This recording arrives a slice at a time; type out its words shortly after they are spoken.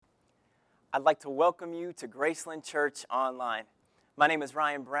I'd like to welcome you to Graceland Church Online. My name is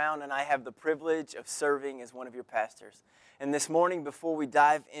Ryan Brown, and I have the privilege of serving as one of your pastors. And this morning, before we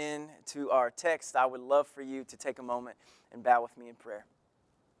dive into our text, I would love for you to take a moment and bow with me in prayer.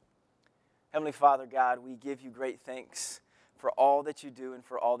 Heavenly Father, God, we give you great thanks for all that you do and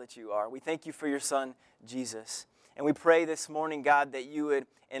for all that you are. We thank you for your Son, Jesus. And we pray this morning, God, that you would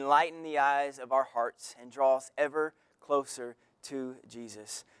enlighten the eyes of our hearts and draw us ever closer to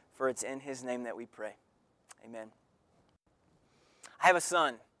Jesus. For it's in his name that we pray. Amen. I have a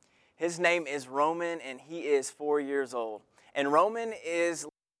son. His name is Roman, and he is 4 years old. And Roman is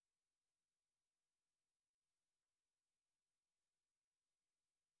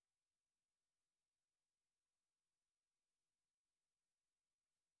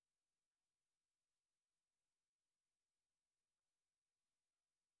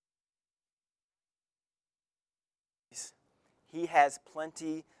he has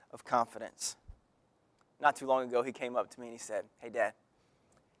plenty of confidence. Not too long ago, he came up to me and he said, "Hey, Dad,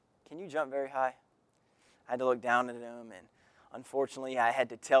 can you jump very high?" I had to look down at him, and unfortunately, I had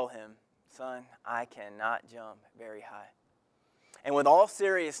to tell him, "Son, I cannot jump very high." And with all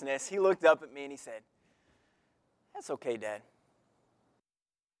seriousness, he looked up at me and he said, "That's okay, Dad."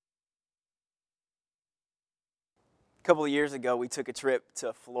 A couple of years ago, we took a trip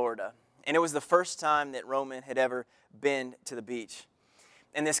to Florida, and it was the first time that Roman had ever been to the beach.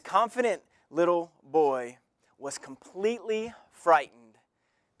 And this confident little boy was completely frightened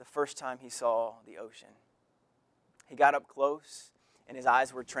the first time he saw the ocean. He got up close, and his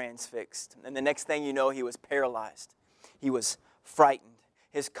eyes were transfixed. And the next thing you know, he was paralyzed. He was frightened.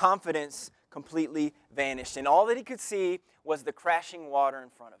 His confidence completely vanished, and all that he could see was the crashing water in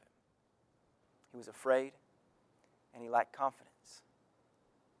front of him. He was afraid, and he lacked confidence.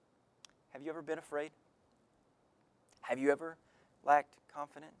 Have you ever been afraid? Have you ever lacked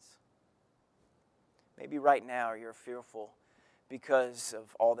confidence? Maybe right now you're fearful because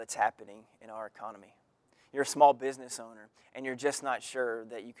of all that's happening in our economy. You're a small business owner, and you're just not sure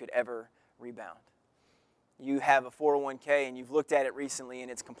that you could ever rebound. You have a 401k, and you've looked at it recently,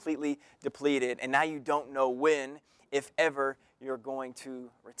 and it's completely depleted, and now you don't know when, if ever, you're going to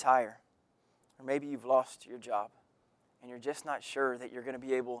retire. Or maybe you've lost your job, and you're just not sure that you're going to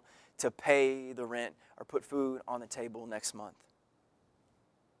be able to pay the rent or put food on the table next month.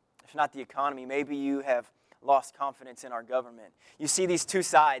 If not the economy, maybe you have lost confidence in our government. You see these two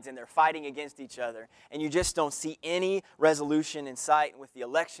sides, and they're fighting against each other, and you just don't see any resolution in sight. And with the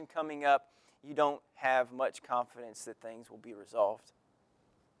election coming up, you don't have much confidence that things will be resolved.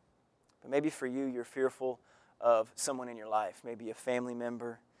 But maybe for you, you're fearful of someone in your life, maybe a family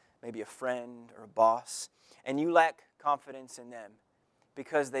member, maybe a friend or a boss, and you lack confidence in them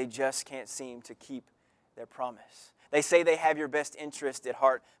because they just can't seem to keep their promise. They say they have your best interest at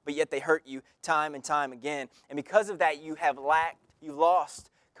heart, but yet they hurt you time and time again. And because of that, you've lost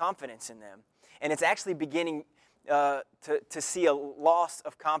confidence in them. And it's actually beginning to see a loss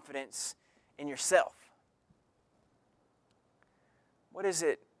of confidence in yourself. What is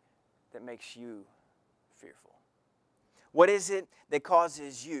it that makes you fearful? What is it that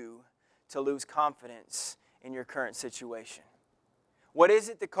causes you to lose confidence in your current situation? What is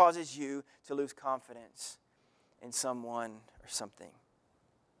it that causes you to lose confidence in someone or something?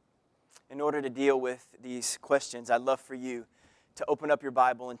 In order to deal with these questions, I'd love for you to open up your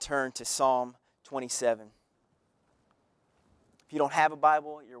Bible and turn to Psalm 27. If you don't have a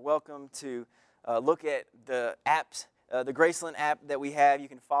Bible, you're welcome to look at the apps, the Graceland app that we have. You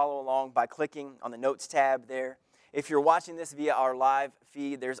can follow along by clicking on the Notes tab there. If you're watching this via our live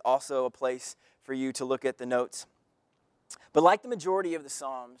feed, there's also a place for you to look at the notes. But like the majority of the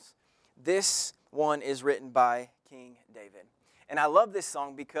Psalms, this one is written by King David. And I love this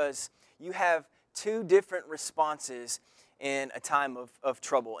song because you have two different responses in a time of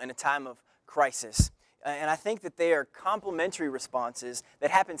trouble, in a time of crisis. And I think that they are complementary responses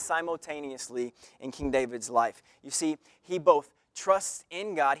that happen simultaneously in King David's life. You see, he both trusts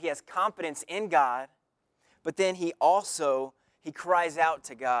in God, he has confidence in God, but then he cries out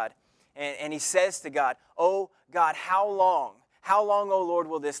to God. And he says to God, "Oh God, how long? How long, O Lord,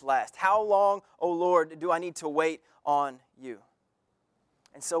 will this last? How long, O Lord, do I need to wait on you?"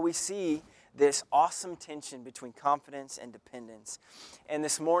 And so we see this awesome tension between confidence and dependence. And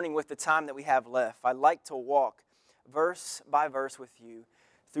this morning, with the time that we have left, I'd like to walk verse by verse with you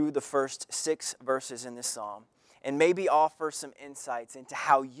through the first 6 verses in this psalm and maybe offer some insights into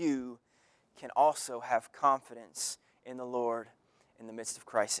how you can also have confidence in the Lord in the midst of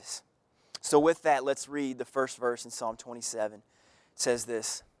crisis. So with that, let's read the first verse in Psalm 27. It says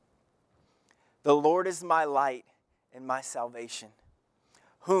this: "The Lord is my light and my salvation.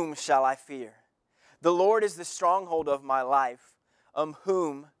 whom shall I fear? The Lord is the stronghold of my life. Of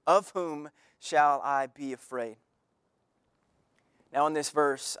whom shall I be afraid? Now in this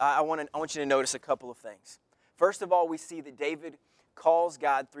verse, I want you to notice a couple of things. First of all, we see that David calls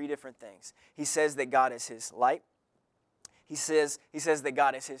God three different things. He says that God is his light. He says that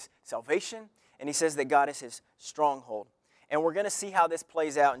God is his salvation. And he says that God is his stronghold. And we're going to see how this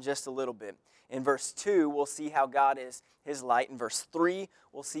plays out in just a little bit. In verse 2, we'll see how God is his light. In verse 3,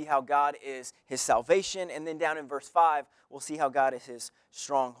 we'll see how God is his salvation. And then down in verse 5, we'll see how God is his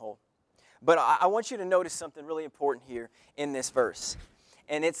stronghold. But I want you to notice something really important here in this verse.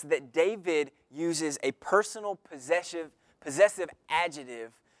 And it's that David uses a personal possessive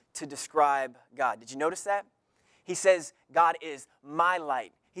adjective to describe God. Did you notice that? He says, God is my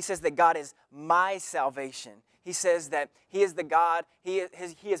light. He says that God is my salvation. He says that he is the God, he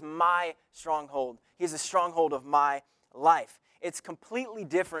is my stronghold. He is the stronghold of my life. It's completely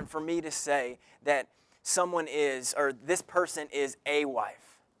different for me to say that someone is, or this person is a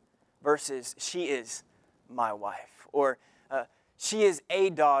wife versus she is my wife. Or she is a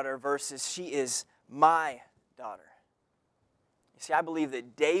daughter versus she is my daughter. You see, I believe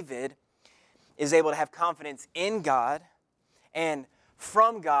that David is able to have confidence in God and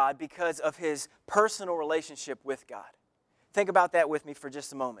from God because of his personal relationship with God. Think about that with me for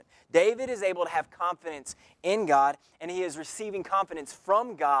just a moment. David is able to have confidence in God, and he is receiving confidence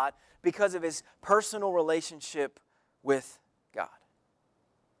from God because of his personal relationship with God.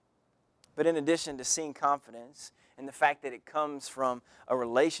 But in addition to seeing confidence and the fact that it comes from a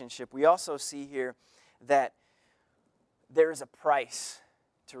relationship, we also see here that there is a price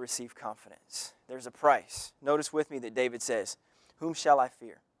to receive confidence. There's a price. Notice with me that David says, whom shall I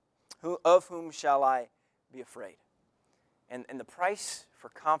fear? Of whom shall I be afraid? And the price for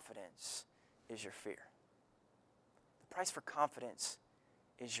confidence is your fear. The price for confidence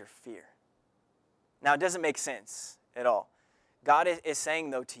is your fear. Now, it doesn't make sense at all. God is saying,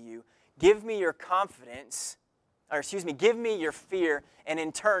 though, to you, give me your confidence, give me your fear, and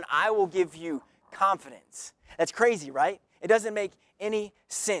in turn, I will give you confidence. That's crazy, right? It doesn't make any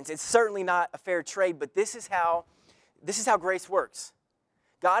sense. It's certainly not a fair trade, but this is how grace works.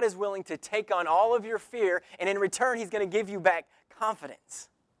 God is willing to take on all of your fear, and in return, he's going to give you back confidence.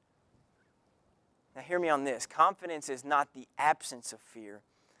 Now, hear me on this. Confidence is not the absence of fear,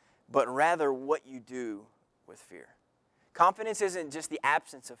 but rather what you do with fear. Confidence isn't just the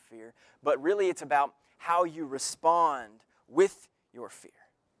absence of fear, but really it's about how you respond with your fear.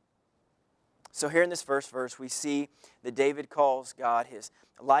 So here in this first verse, we see that David calls God his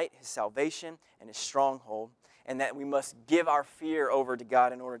light, his salvation, and his stronghold, and that we must give our fear over to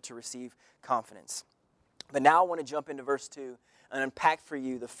God in order to receive confidence. But now I want to jump into verse 2 and unpack for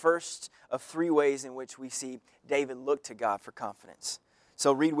you the first of three ways in which we see David look to God for confidence.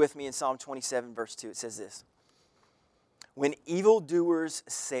 So read with me in Psalm 27, verse 2. It says this: when evildoers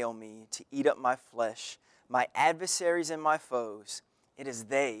assail me to eat up my flesh, my adversaries and my foes, it is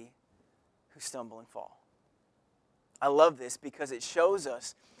they who stumble and fall. I love this because it shows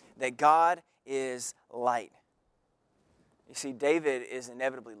us that God is light. You see, David is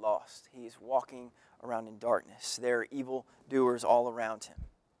inevitably lost. He is walking around in darkness. There are evildoers all around him.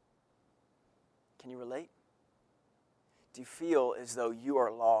 Can you relate? Do you feel as though you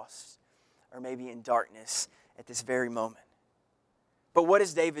are lost or maybe in darkness at this very moment? But what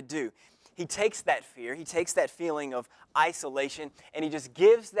does David do? He takes that fear, he takes that feeling of isolation, and he just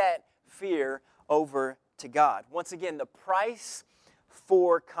gives that fear over to God. Once again, the price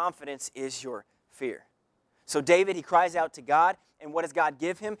for confidence is your fear. So David, he cries out to God, and what does God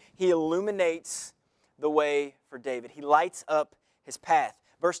give him? He illuminates the way for David. He lights up his path.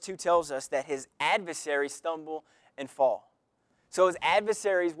 Verse 2 tells us that his adversaries stumble and fall. So his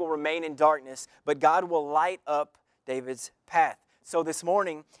adversaries will remain in darkness, but God will light up David's path. So this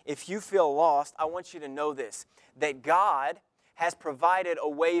morning, if you feel lost, I want you to know this, that God has provided a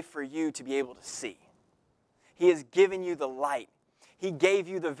way for you to be able to see. He has given you the light. He gave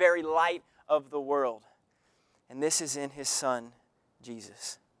you the very light of the world. And this is in his Son,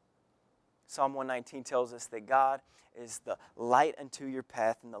 Jesus. Psalm 119 tells us that God is the light unto your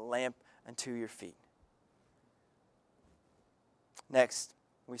path and the lamp unto your feet. Next,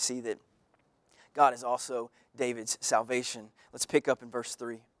 we see that God is also David's salvation. Let's pick up in verse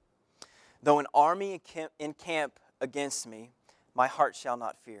 3. Though an army encamp against me, my heart shall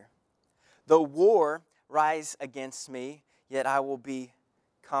not fear. Though war rise against me, yet I will be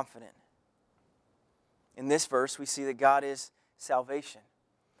confident. In this verse, we see that God is salvation.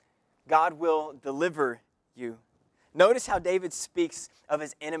 God will deliver you. Notice how David speaks of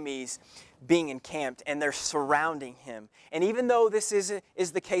his enemies being encamped and they're surrounding him. And even though this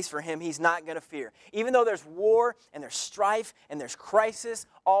is the case for him, he's not going to fear. Even though there's war and there's strife and there's crisis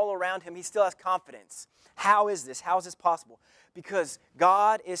all around him, he still has confidence. How is this? How is this possible? Because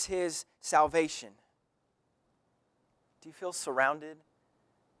God is his salvation. Do you feel surrounded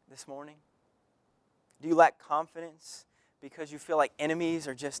this morning? Do you lack confidence because you feel like enemies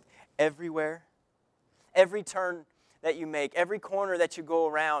are just everywhere? Every turn that you make, every corner that you go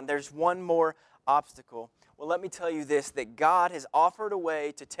around, there's one more obstacle. Well, let me tell you this, that God has offered a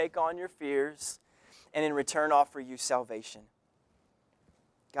way to take on your fears and in return offer you salvation.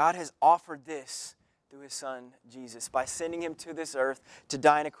 God has offered this through his Son, Jesus. By sending him to this earth to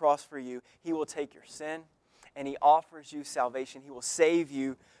die on a cross for you, he will take your sin and he offers you salvation. He will save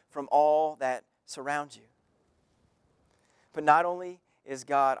you from all that surrounds you. But not only is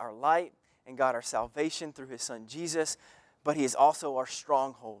God our light, and God our salvation through his Son Jesus, but he is also our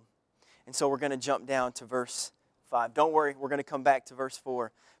stronghold. And so we're going to jump down to verse 5. Don't worry, we're going to come back to verse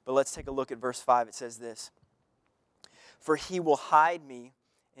 4, but let's take a look at verse 5. It says this, "For he will hide me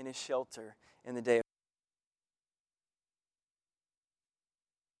in his shelter in the day of..."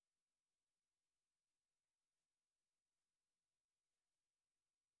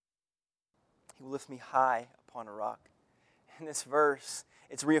 He will lift me high upon a rock. In this verse,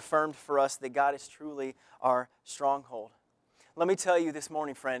 it's reaffirmed for us that God is truly our stronghold. Let me tell you this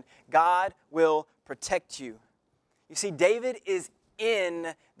morning, friend, God will protect you. You see, David is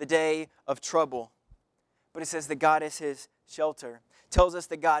in the day of trouble, but it says that God is his shelter. It tells us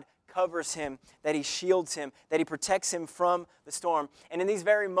that God covers him, that he shields him, that he protects him from the storm. And in these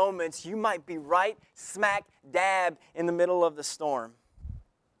very moments, you might be right smack dab in the middle of the storm.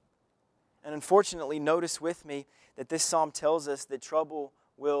 And unfortunately, notice with me that this psalm tells us that trouble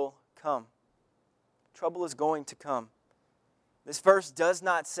will come. Trouble is going to come. This verse does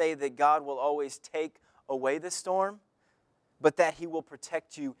not say that God will always take away the storm, but that he will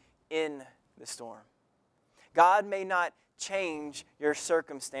protect you in the storm. God may not change your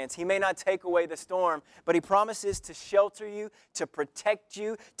circumstance. He may not take away the storm, but he promises to shelter you, to protect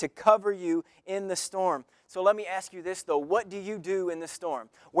you, to cover you in the storm. So let me ask you this, though. What do you do in the storm?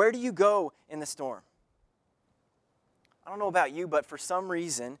 Where do you go in the storm? I don't know about you, but for some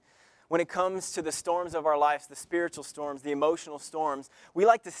reason, when it comes to the storms of our lives, the spiritual storms, the emotional storms, we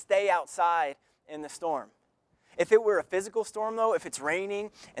like to stay outside in the storm. If it were a physical storm, though, if it's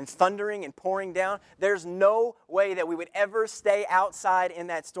raining and thundering and pouring down, there's no way that we would ever stay outside in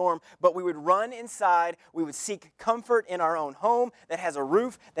that storm, but we would run inside, we would seek comfort in our own home that has a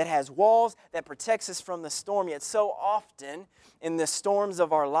roof, that has walls, that protects us from the storm. Yet so often in the storms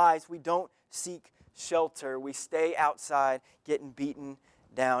of our lives, we don't seek shelter. We stay outside getting beaten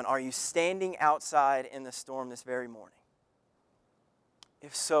down. Are you standing outside in the storm this very morning?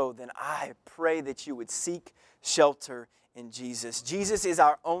 If so, then I pray that you would seek shelter in Jesus. Jesus is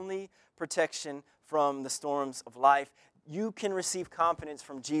our only protection from the storms of life. You can receive confidence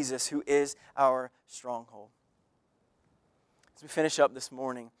from Jesus, who is our stronghold. As we finish up this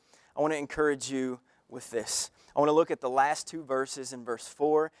morning, I want to encourage you with this. I want to look at the last two verses in verse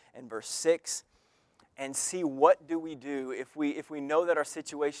 4 and verse 6 and see what do we do if we know that our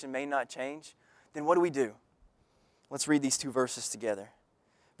situation may not change, then what do we do? Let's read these two verses together.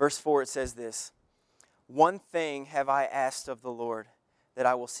 Verse 4, it says this, "One thing have I asked of the Lord that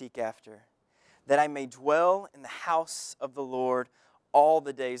I will seek after, that I may dwell in the house of the Lord all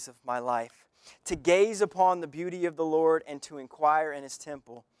the days of my life, to gaze upon the beauty of the Lord and to inquire in his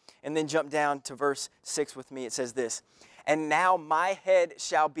temple." And then jump down to verse 6 with me. It says this, "And now my head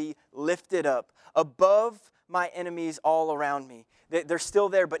shall be lifted up above my enemies all around me." They're still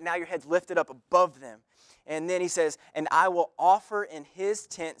there, but now your head's lifted up above them. And then he says, "And I will offer in his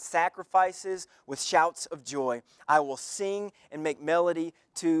tent sacrifices with shouts of joy. I will sing and make melody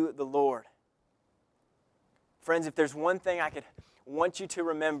to the Lord." Friends, if there's one thing I could want you to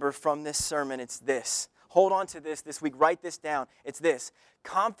remember from this sermon, it's this. Hold on to this week. Write this down. It's this.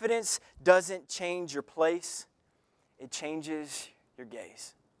 Confidence doesn't change your place. It changes your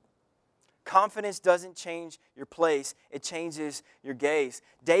gaze. Confidence doesn't change your place. It changes your gaze.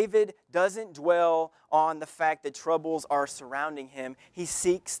 David doesn't dwell on the fact that troubles are surrounding him. He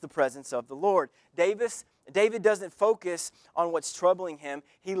seeks the presence of the Lord. David doesn't focus on what's troubling him.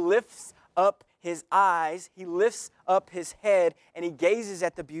 He lifts up his eyes, he lifts up his head, and he gazes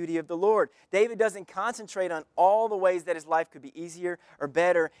at the beauty of the Lord. David doesn't concentrate on all the ways that his life could be easier or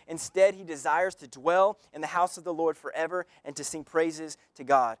better. Instead, he desires to dwell in the house of the Lord forever and to sing praises to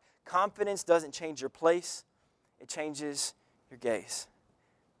God. Confidence doesn't change your place. It changes your gaze.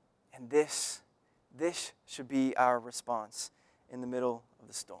 And this This should be our response in the middle of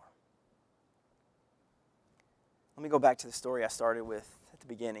the storm. Let me go back to the story I started with at the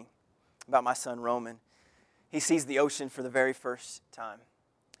beginning about my son Roman. He sees the ocean for the very first time.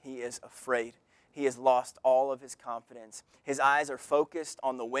 He is afraid. He has lost all of his confidence. His eyes are focused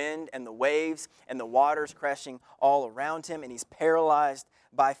on the wind and the waves and the waters crashing all around him, and he's paralyzed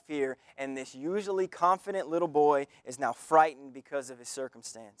by fear. And this usually confident little boy is now frightened because of his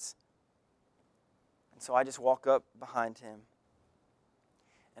circumstance. And so I just walk up behind him,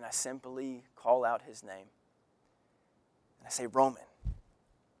 and I simply call out his name. And I say, Roman. And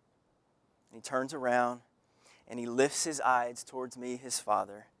he turns around, and he lifts his eyes towards me, his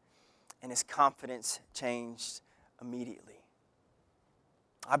father, and his confidence changed immediately.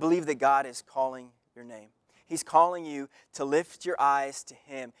 I believe that God is calling your name. He's calling you to lift your eyes to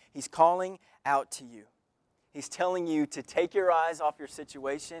Him. He's calling out to you. He's telling you to take your eyes off your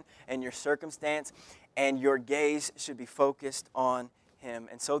situation and your circumstance, and your gaze should be focused on Him.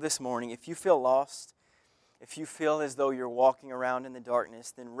 And so this morning, if you feel lost, if you feel as though you're walking around in the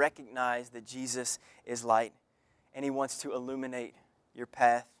darkness, then recognize that Jesus is light, and He wants to illuminate your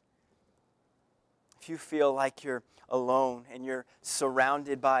path. If you feel like you're alone and you're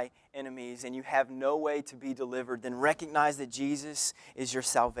surrounded by enemies and you have no way to be delivered, then recognize that Jesus is your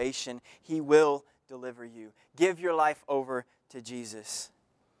salvation. He will deliver you. Give your life over to Jesus.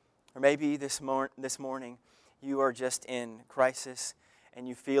 Or maybe this morning you are just in crisis and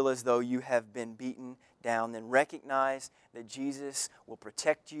you feel as though you have been beaten down. Then recognize that Jesus will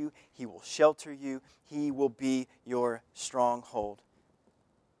protect you. He will shelter you. He will be your stronghold.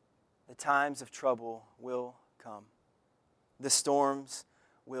 The times of trouble will come. The storms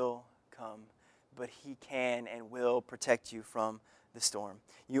will come. But He can and will protect you from the storm.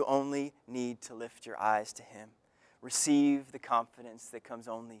 You only need to lift your eyes to Him. Receive the confidence that comes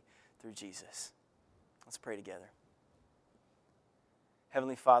only through Jesus. Let's pray together.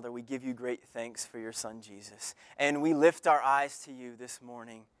 Heavenly Father, we give you great thanks for your Son Jesus. And we lift our eyes to you this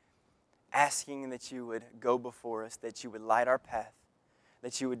morning, asking that you would go before us, that you would light our path,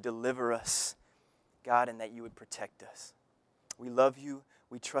 that you would deliver us, God, and that you would protect us. We love you,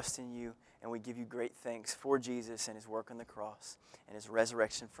 we trust in you, and we give you great thanks for Jesus and His work on the cross and His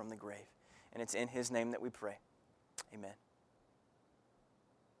resurrection from the grave. And it's in His name that we pray. Amen.